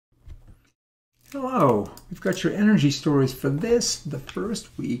Hello, we've got your energy stories for the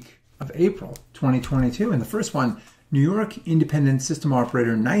first week of April 2022. And the first one, New York Independent System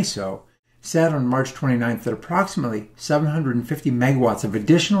Operator NYISO said on March 29th that approximately 750 megawatts of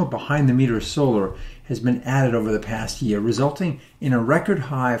additional behind-the-meter solar has been added over the past year, resulting in a record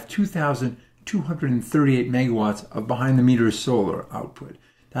high of 2,238 megawatts of behind-the-meter solar output.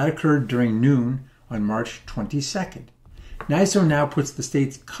 That occurred during noon on March 22nd. NYISO now puts the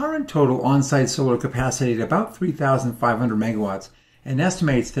state's current total on-site solar capacity at about 3,500 megawatts and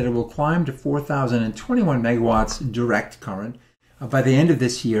estimates that it will climb to 4,021 megawatts direct current by the end of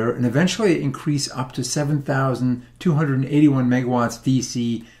this year and eventually increase up to 7,281 megawatts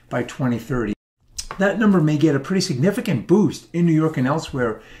DC by 2030. That number may get a pretty significant boost in New York and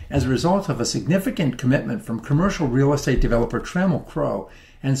elsewhere as a result of a significant commitment from commercial real estate developer Trammell Crow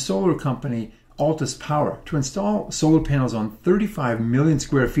and solar company Altus Power to install solar panels on 35 million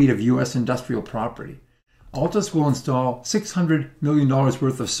square feet of U.S. industrial property. Altus will install $600 million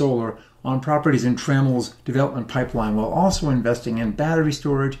worth of solar on properties in Trammell's development pipeline while also investing in battery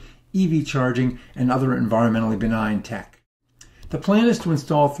storage, EV charging, and other environmentally benign tech. The plan is to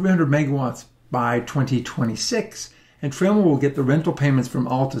install 300 megawatts by 2026, and Trammell will get the rental payments from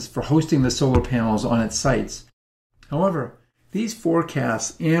Altus for hosting the solar panels on its sites. However, these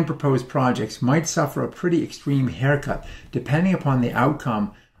forecasts and proposed projects might suffer a pretty extreme haircut depending upon the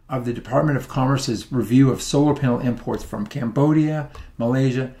outcome of the Department of Commerce's review of solar panel imports from Cambodia,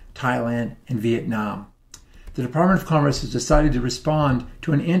 Malaysia, Thailand, and Vietnam. The Department of Commerce has decided to respond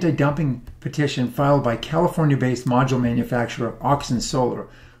to an anti-dumping petition filed by California-based module manufacturer Oxen Solar,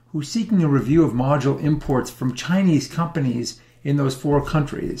 who's seeking a review of module imports from Chinese companies in those four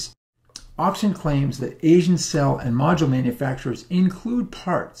countries. Oxen claims that Asian cell and module manufacturers include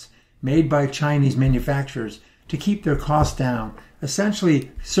parts made by Chinese manufacturers to keep their costs down, essentially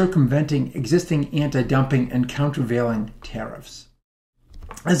circumventing existing anti-dumping and countervailing tariffs.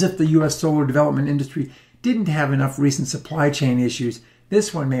 As if the U.S. solar development industry didn't have enough recent supply chain issues,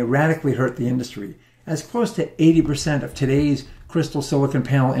 this one may radically hurt the industry, as close to 80% of today's crystal silicon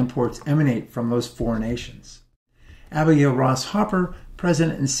panel imports emanate from those four nations. Abigail Ross Hopper,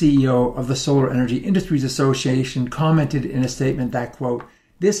 President and CEO of the Solar Energy Industries Association, commented in a statement that, quote,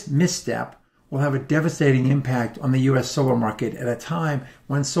 "This misstep will have a devastating impact on the U.S. solar market at a time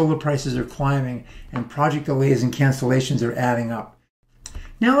when solar prices are climbing and project delays and cancellations are adding up."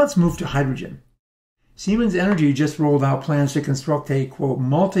 Now let's move to hydrogen. Siemens Energy just rolled out plans to construct a, quote,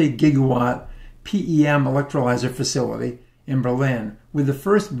 multi-gigawatt PEM electrolyzer facility in Berlin, with the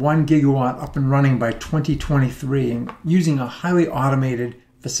first 1 gigawatt up and running by 2023 and using a highly automated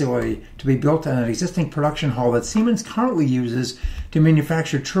facility to be built at an existing production hall that Siemens currently uses to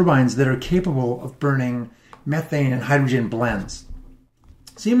manufacture turbines that are capable of burning methane and hydrogen blends.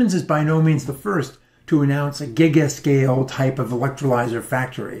 Siemens is by no means the first to announce a giga-scale type of electrolyzer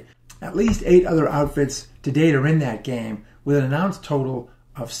factory. At least 8 other outfits to date are in that game, with an announced total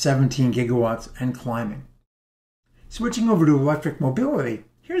of 17 gigawatts and climbing. Switching over to electric mobility,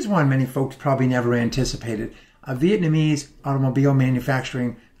 here's one many folks probably never anticipated: a Vietnamese automobile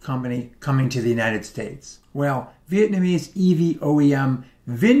manufacturing company coming to the United States. Well, Vietnamese EV OEM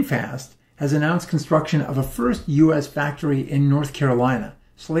VinFast has announced construction of a first U.S. factory in North Carolina,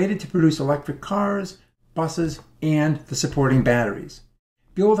 slated to produce electric cars, buses, and the supporting batteries.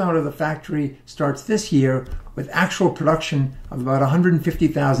 Build out of the factory starts this year with actual production of about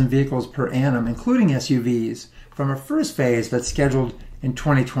 150,000 vehicles per annum, including SUVs, from a first phase that's scheduled in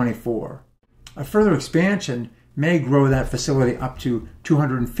 2024. A further expansion may grow that facility up to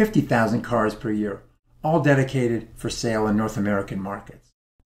 250,000 cars per year, all dedicated for sale in North American markets.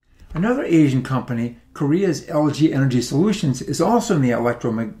 Another Asian company, Korea's LG Energy Solutions, is also in the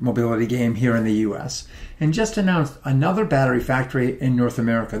electromobility game here in the U.S. and just announced another battery factory in North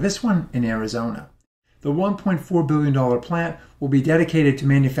America, this one in Arizona. The $1.4 billion plant will be dedicated to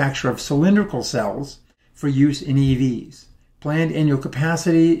manufacture of cylindrical cells for use in EVs. Planned annual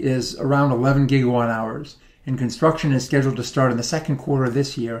capacity is around 11 gigawatt hours, and construction is scheduled to start in the second quarter of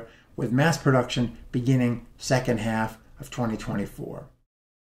this year, with mass production beginning second half of 2024.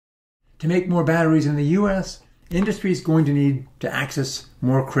 To make more batteries in the U.S., industry is going to need to access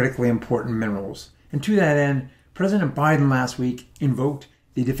more critically important minerals. And to that end, President Biden last week invoked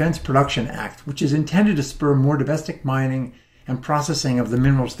the Defense Production Act, which is intended to spur more domestic mining and processing of the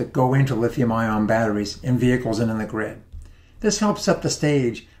minerals that go into lithium-ion batteries in vehicles and in the grid. This helps set the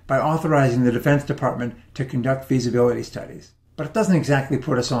stage by authorizing the Defense Department to conduct feasibility studies, but it doesn't exactly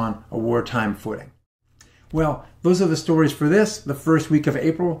put us on a wartime footing. Well, those are the stories for the first week of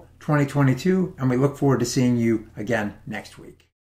April 2022, and we look forward to seeing you again next week.